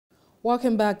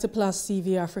Welcome back to Plus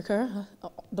TV Africa,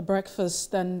 the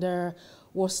breakfast, and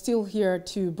we're still here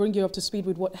to bring you up to speed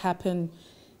with what happened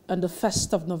on the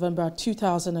 1st of November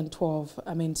 2012,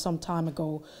 some time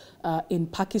ago in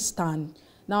Pakistan.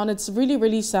 Now, and it's really,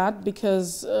 really sad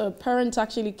because parents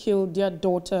actually killed their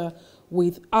daughter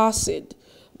with acid.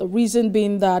 The reason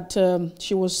being that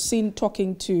she was seen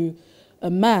talking to a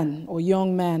man or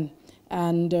young man,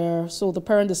 and so the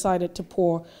parent decided to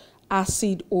pour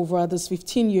acid over this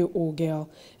 15-year-old girl.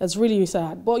 It's really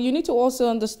sad. But you need to also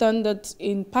understand that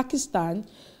in Pakistan,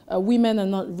 women are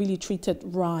not really treated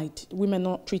right. Women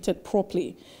are not treated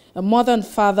properly. A mother and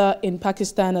father in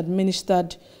Pakistan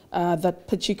administered that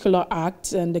particular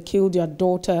act, and they killed their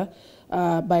daughter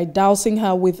by dousing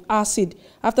her with acid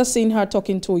after seeing her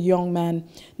talking to a young man.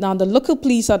 Now, the local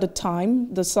police at the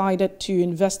time decided to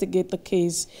investigate the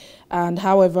case, and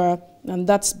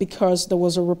that's because there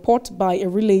was a report by a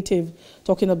relative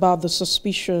talking about the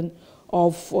suspicion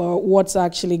of what's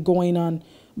actually going on.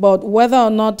 But whether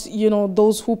or not,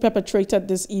 those who perpetrated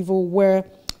this evil were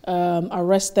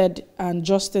arrested and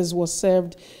justice was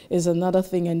served is another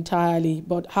thing entirely.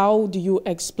 But how do you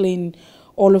explain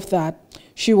all of that?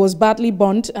 She was badly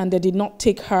burnt, and they did not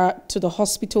take her to the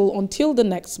hospital until the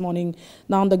next morning.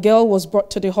 Now, the girl was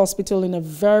brought to the hospital in a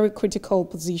very critical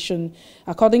position.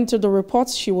 According to the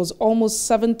reports, she was almost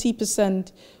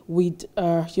 70% with,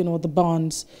 the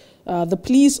burns. The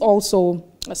police also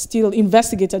still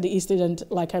investigated the incident,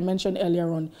 like I mentioned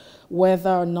earlier on. Whether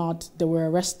or not they were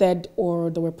arrested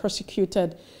or they were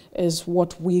persecuted is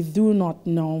what we do not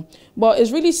know. But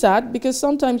it's really sad because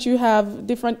sometimes you have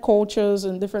different cultures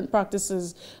and different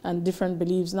practices and different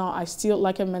beliefs. Now,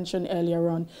 like I mentioned earlier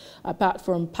on, apart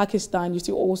from Pakistan, you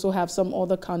still also have some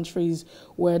other countries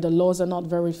where the laws are not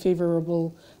very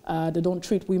favorable. They don't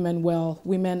treat women well.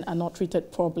 Women are not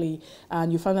treated properly.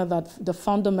 And you find out that the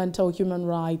fundamental human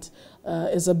right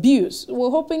is abused. We're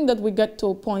hoping that we get to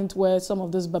a point where some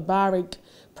of these barbaric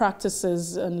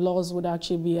practices and laws would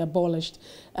actually be abolished,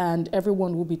 and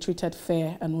everyone will be treated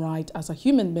fair and right as a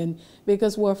human being,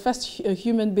 because we're first a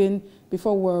human being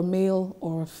before we're a male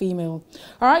or a female.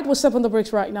 All right, we'll step on the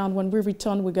brakes right now, and when we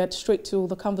return, we get straight to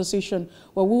the conversation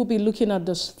where we'll be looking at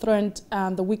the strength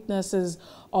and the weaknesses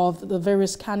of the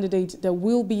various candidates that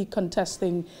will be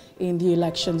contesting in the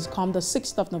elections come the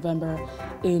 6th of November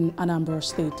in Anambra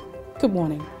State. Good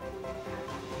morning.